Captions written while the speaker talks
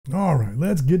All right,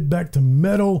 let's get back to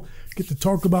metal, get to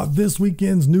talk about this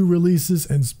weekend's new releases.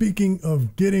 And speaking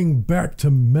of getting back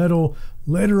to metal,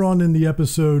 later on in the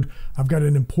episode, I've got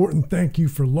an important thank you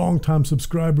for longtime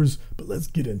subscribers, but let's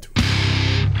get into it.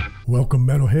 Welcome,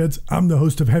 metalheads. I'm the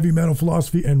host of Heavy Metal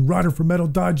Philosophy and writer for Metal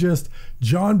Digest,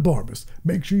 John Barbas.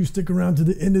 Make sure you stick around to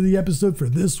the end of the episode for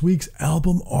this week's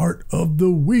album art of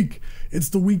the week. It's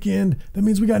the weekend. That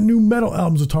means we got new metal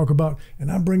albums to talk about,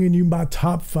 and I'm bringing you my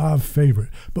top 5 favorite.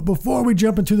 But before we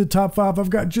jump into the top 5, I've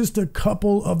got just a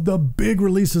couple of the big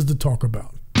releases to talk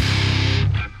about.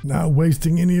 Not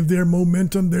wasting any of their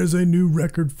momentum, there's a new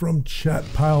record from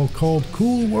Chatpile called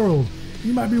Cool World.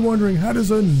 You might be wondering, how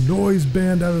does a noise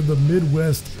band out of the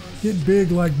Midwest get big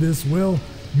like this? Well,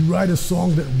 you write a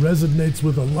song that resonates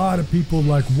with a lot of people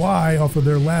like Y off of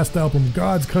their last album,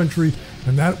 God's Country,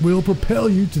 and that will propel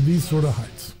you to these sort of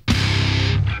heights.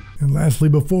 And lastly,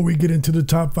 before we get into the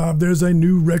top 5, there's a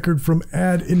new record from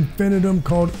Ad Infinitum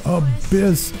called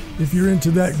Abyss. If you're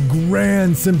into that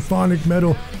grand symphonic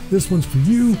metal, this one's for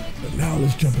you. But now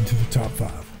let's jump into the top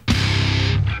 5.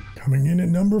 Coming in at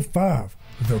number 5,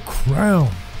 The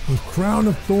Crown. With Crown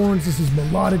of Thorns, this is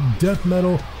melodic death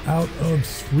metal out of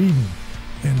Sweden.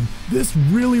 And this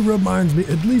really reminds me,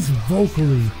 at least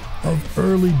vocally, of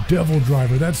early Devil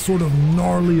Driver, that sort of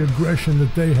gnarly aggression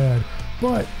that they had.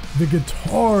 But the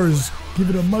guitars give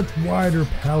it a much wider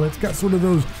palette. It's got sort of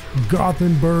those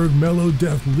Gothenburg mellow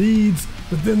death leads,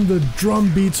 but then the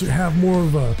drum beats have more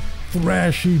of a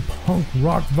thrashy punk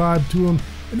rock vibe to them.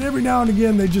 And every now and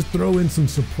again, they just throw in some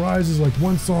surprises, like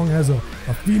one song has a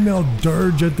female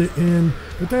dirge at the end,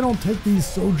 but they don't take these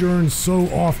sojourns so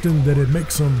often that it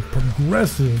makes them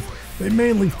progressive. They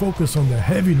mainly focus on the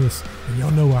heaviness, and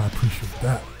y'all know I appreciate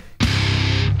that.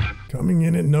 Coming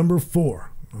in at number 4.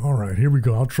 All right, here we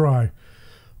go, I'll try.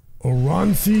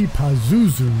 Oransi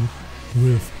Pazuzu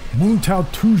with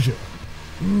Muntautuja.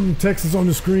 Text is on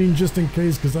the screen just in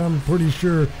case, because I'm pretty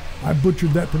sure I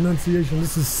butchered that pronunciation.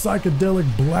 This is psychedelic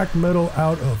black metal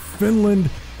out of Finland,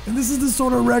 and this is the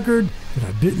sort of record that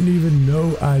I didn't even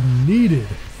know I needed.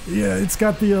 Yeah, it's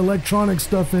got the electronic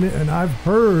stuff in it, and I've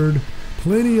heard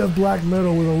plenty of black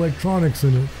metal with electronics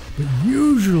in it, but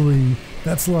usually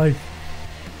that's like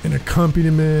an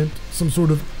accompaniment, some sort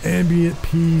of ambient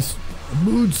piece, a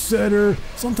mood setter,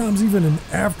 sometimes even an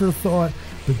afterthought.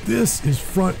 But this is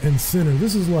front and center.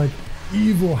 This is like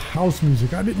evil house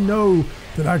music. I didn't know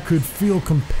that I could feel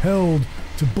compelled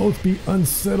to both be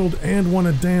unsettled and want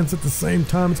to dance at the same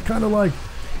time. It's kind of like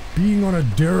being on a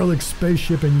derelict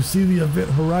spaceship and you see the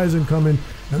event horizon coming,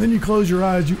 and then you close your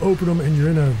eyes, you open them, and you're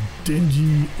in a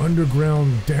dingy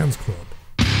underground dance club.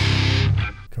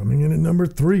 Coming in at number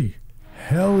 3,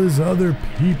 Hell is Other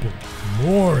People,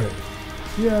 More.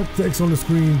 Yeah, text on the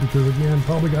screen because, again,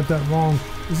 probably got that wrong.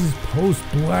 This is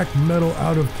post-black metal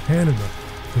out of Canada.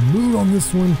 The mood on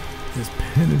this one is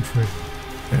penetrating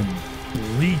and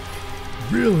bleak.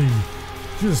 Really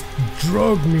just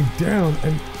drug me down.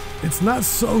 And it's not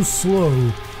so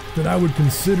slow that I would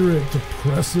consider it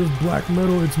depressive black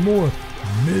metal. It's more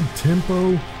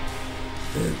mid-tempo.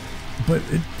 But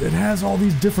it has all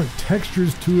these different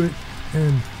textures to it.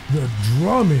 And the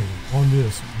drumming on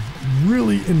this,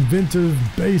 really inventive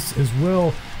bass as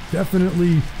well.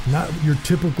 Definitely not your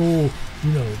typical,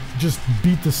 just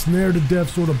beat the snare to death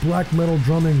sort of black metal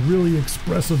drumming. Really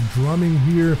expressive drumming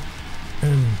here,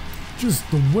 and just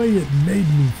the way it made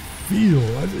me feel.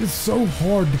 It's so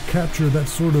hard to capture that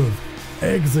sort of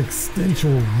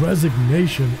existential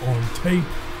resignation on tape.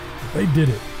 They did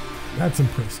it. That's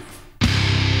impressive.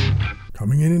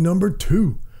 Coming in at number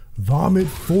 2, Vomit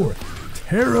Forth.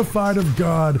 Terrified of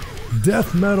God,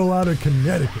 death metal out of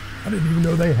Connecticut. I didn't even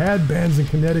know they had bands in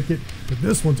Connecticut, but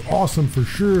this one's awesome for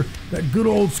sure. That good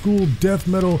old school death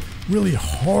metal, really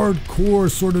hardcore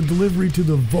sort of delivery to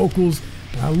the vocals.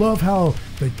 And I love how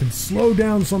they can slow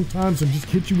down sometimes and just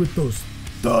hit you with those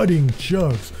thudding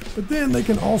chugs. But then they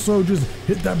can also just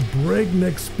hit that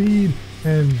breakneck speed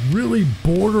and really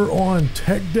border on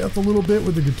tech death a little bit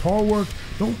with the guitar work.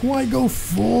 Don't quite go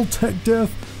full tech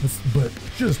death, but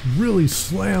just really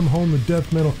slam home the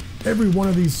death metal. Every one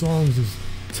of these songs is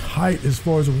tight as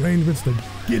far as arrangements. They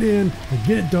get in, they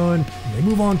get it done, and they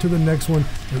move on to the next one.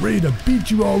 They're ready to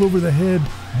beat you all over the head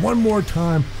one more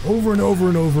time, over and over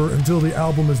and over until the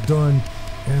album is done,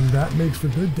 and that makes for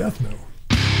good death metal.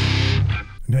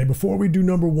 And hey, before we do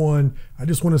number 1, I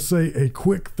just want to say a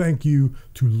quick thank you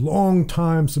to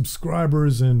longtime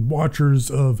subscribers and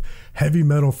watchers of Heavy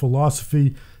Metal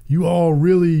Philosophy. You all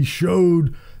really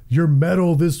showed your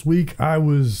metal this week. I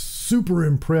was super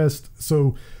impressed.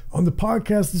 So On the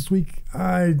podcast this week,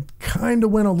 I kind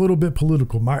of went a little bit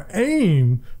political. My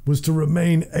aim was to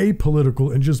remain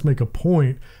apolitical and just make a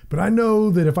point, but I know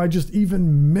that if I just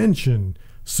even mention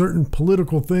certain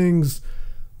political things,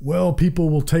 well, people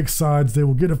will take sides, they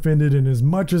will get offended, and as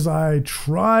much as I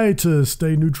try to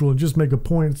stay neutral and just make a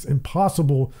point, it's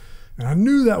impossible, and I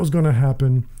knew that was going to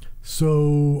happen.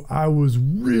 So I was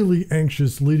really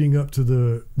anxious leading up to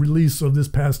the release of this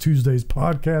past Tuesday's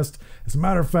podcast. As a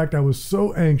matter of fact, I was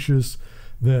so anxious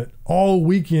that all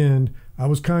weekend I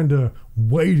was kind of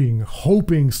waiting,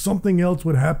 hoping something else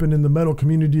would happen in the metal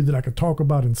community that I could talk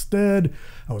about instead.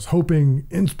 I was hoping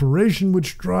inspiration would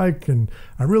strike, and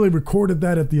I really recorded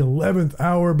that at the 11th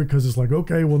hour because it's like,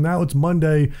 okay, well, now it's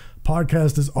Monday.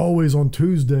 Podcast is always on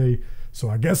Tuesday, so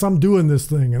I guess I'm doing this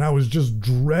thing. And I was just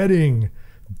dreading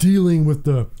dealing with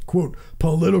the quote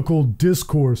political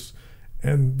discourse,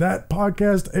 and that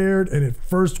podcast aired and it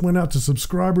first went out to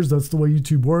subscribers. That's the way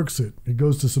YouTube works. It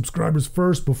goes to subscribers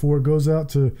first before it goes out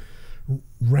to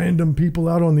random people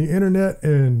out on the internet,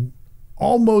 and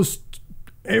almost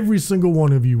every single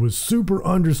one of you was super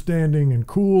understanding and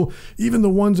cool. Even the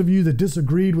ones of you that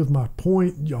disagreed with my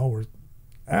point, y'all were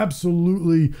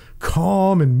absolutely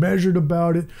calm and measured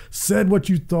about it, said what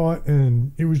you thought,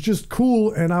 and it was just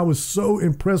cool. And I was so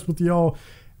impressed with y'all,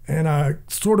 and I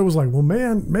sort of was like, well,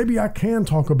 man, maybe I can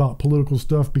talk about political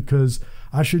stuff because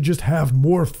I should just have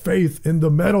more faith in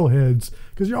the metalheads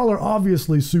because y'all are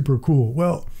obviously super cool.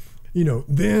 Well, you know,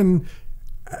 then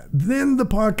the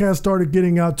podcast started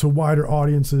getting out to wider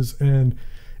audiences, and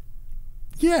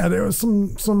yeah, there was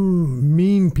some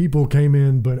mean people came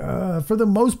in, but for the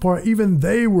most part, even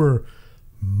they were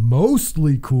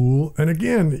mostly cool. And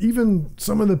again, even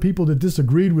some of the people that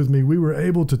disagreed with me, we were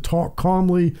able to talk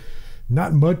calmly,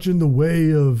 not much in the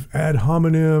way of ad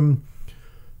hominem,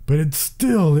 but it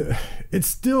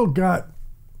still got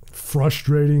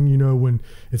frustrating, you know, when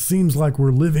it seems like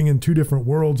we're living in two different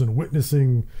worlds and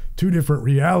witnessing two different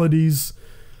realities.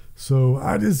 So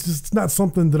it's just not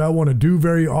something that I want to do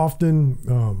very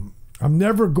often. I'm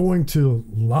never going to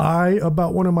lie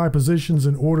about one of my positions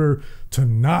in order to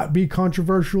not be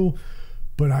controversial,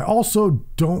 but I also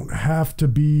don't have to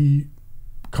be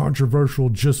controversial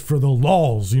just for the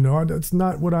lulz. You know, that's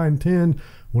not what I intend.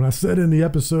 When I said in the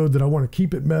episode that I want to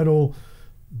keep it metal,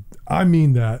 I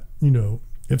mean that. You know,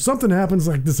 if something happens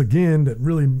like this again that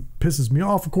really pisses me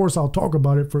off, of course I'll talk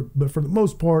about it, but for the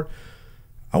most part,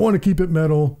 I want to keep it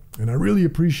metal, and I really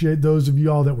appreciate those of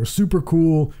y'all that were super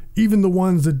cool. Even the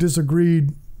ones that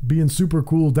disagreed being super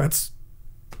cool, that's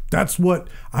what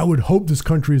I would hope this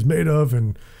country is made of,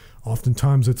 and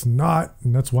oftentimes it's not,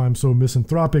 and that's why I'm so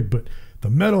misanthropic. But the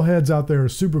metalheads out there are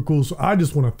super cool, so I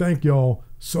just want to thank y'all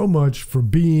so much for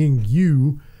being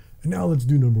you. And now let's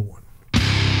do number one.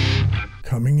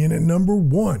 Coming in at number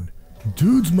one,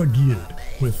 Dudes Magid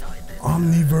with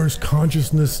Omniverse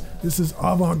Consciousness. This is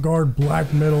avant-garde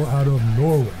black metal out of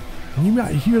Norway. And you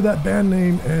might hear that band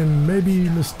name and maybe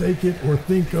mistake it or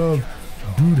think of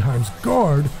Dudheim's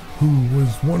Guard, who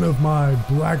was one of my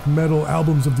black metal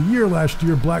albums of the year last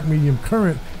year, Black Medium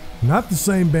Current. Not the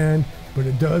same band, but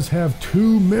it does have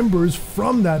two members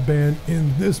from that band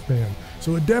in this band.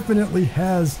 So it definitely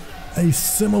has a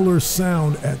similar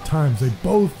sound at times. They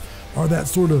both are that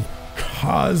sort of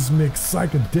cosmic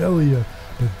psychedelia.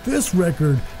 But this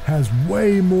record has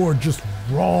way more just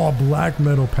raw black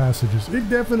metal passages. It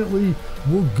definitely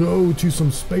will go to some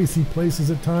spacey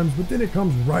places at times, but then it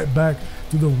comes right back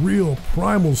to the real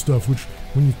primal stuff, which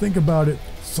when you think about it,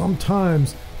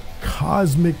 sometimes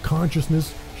cosmic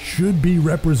consciousness should be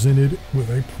represented with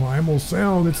a primal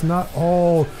sound. It's not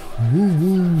all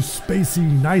woo-woo, spacey,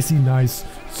 nicey nice.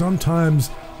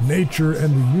 Sometimes nature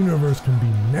and the universe can be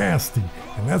nasty,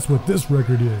 and that's what this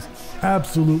record is.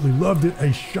 Absolutely loved it.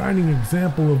 A shining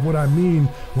example of what I mean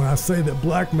when I say that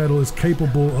black metal is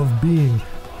capable of being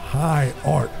high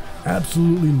art.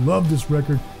 Absolutely love this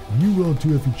record. You will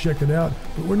too if you check it out.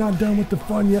 But we're not done with the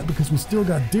fun yet because we still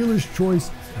got Dealer's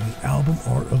Choice and the album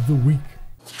art of the week.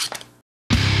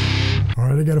 All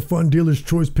right, I got a fun Dealer's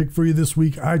Choice pick for you this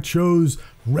week. I chose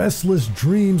Restless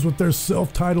Dreams with their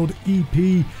self-titled EP,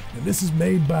 and this is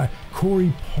made by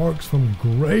Corey Parks from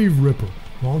Grave Ripper.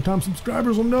 Longtime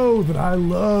subscribers will know that I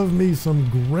love me some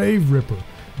Grave Ripper.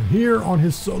 And here on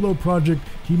his solo project,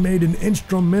 he made an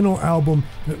instrumental album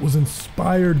that was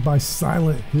inspired by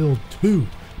Silent Hill 2.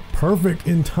 Perfect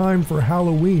in time for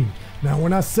Halloween. Now,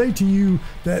 when I say to you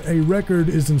that a record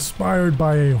is inspired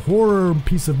by a horror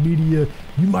piece of media,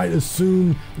 you might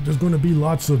assume that there's going to be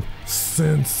lots of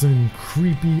synths and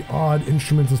creepy, odd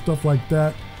instruments and stuff like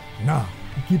that. Nah,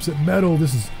 he keeps it metal.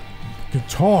 This is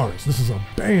guitars. This is a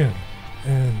band.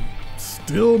 And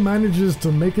still manages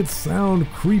to make it sound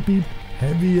creepy,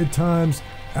 heavy at times.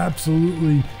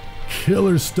 Absolutely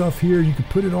killer stuff here. You could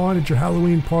put it on at your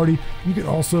Halloween party. You could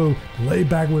also lay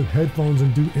back with headphones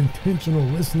and do intentional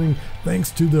listening thanks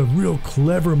to the real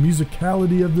clever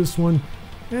musicality of this one.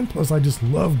 And plus, I just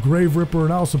love Grave Ripper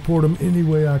and I'll support him any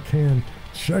way I can.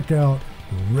 Check out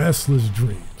Restless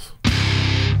Dreams.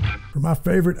 For my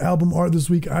favorite album art this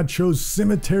week, I chose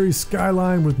Cemetery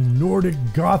Skyline with Nordic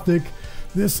Gothic.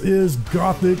 This is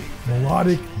gothic,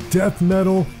 melodic death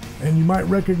metal, and you might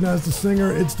recognize the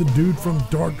singer. It's the dude from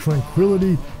Dark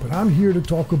Tranquillity, but I'm here to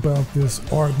talk about this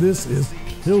art. This is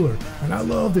killer, and I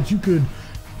love that you could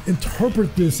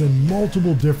interpret this in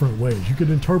multiple different ways. You could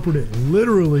interpret it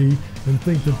literally and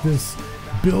think that this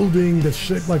building that's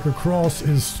shaped like a cross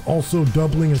is also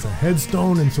doubling as a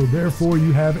headstone, and so therefore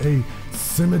you have a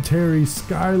cemetery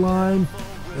skyline.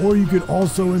 Or you could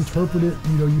also interpret it,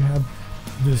 you have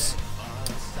this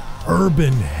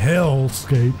urban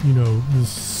hellscape,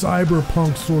 this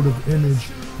cyberpunk sort of image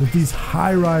with these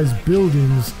high-rise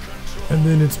buildings, and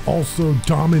then it's also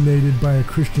dominated by a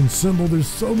Christian symbol. There's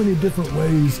so many different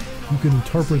ways you can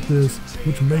interpret this,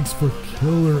 which makes for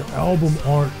killer album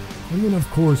art. And then of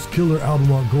course, killer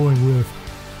album art going with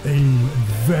a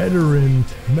veteran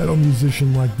metal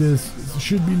musician like this. It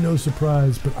should be no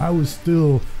surprise, but I was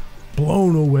still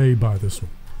blown away by this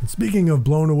one. And speaking of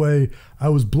blown away, I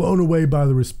was blown away by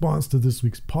the response to this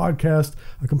week's podcast.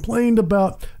 I complained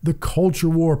about the culture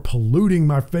war polluting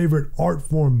my favorite art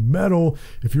form, metal.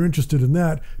 If you're interested in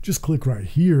that, just click right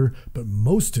here. But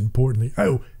most importantly,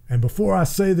 and before I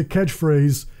say the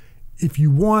catchphrase, if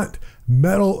you want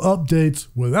metal updates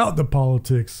without the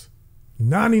politics,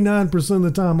 99% of the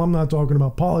time, I'm not talking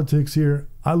about politics here.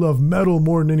 I love metal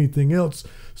more than anything else.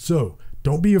 So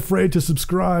don't be afraid to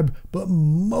subscribe, but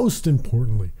most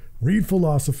importantly, read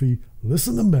philosophy,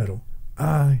 listen to metal.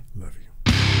 I love you.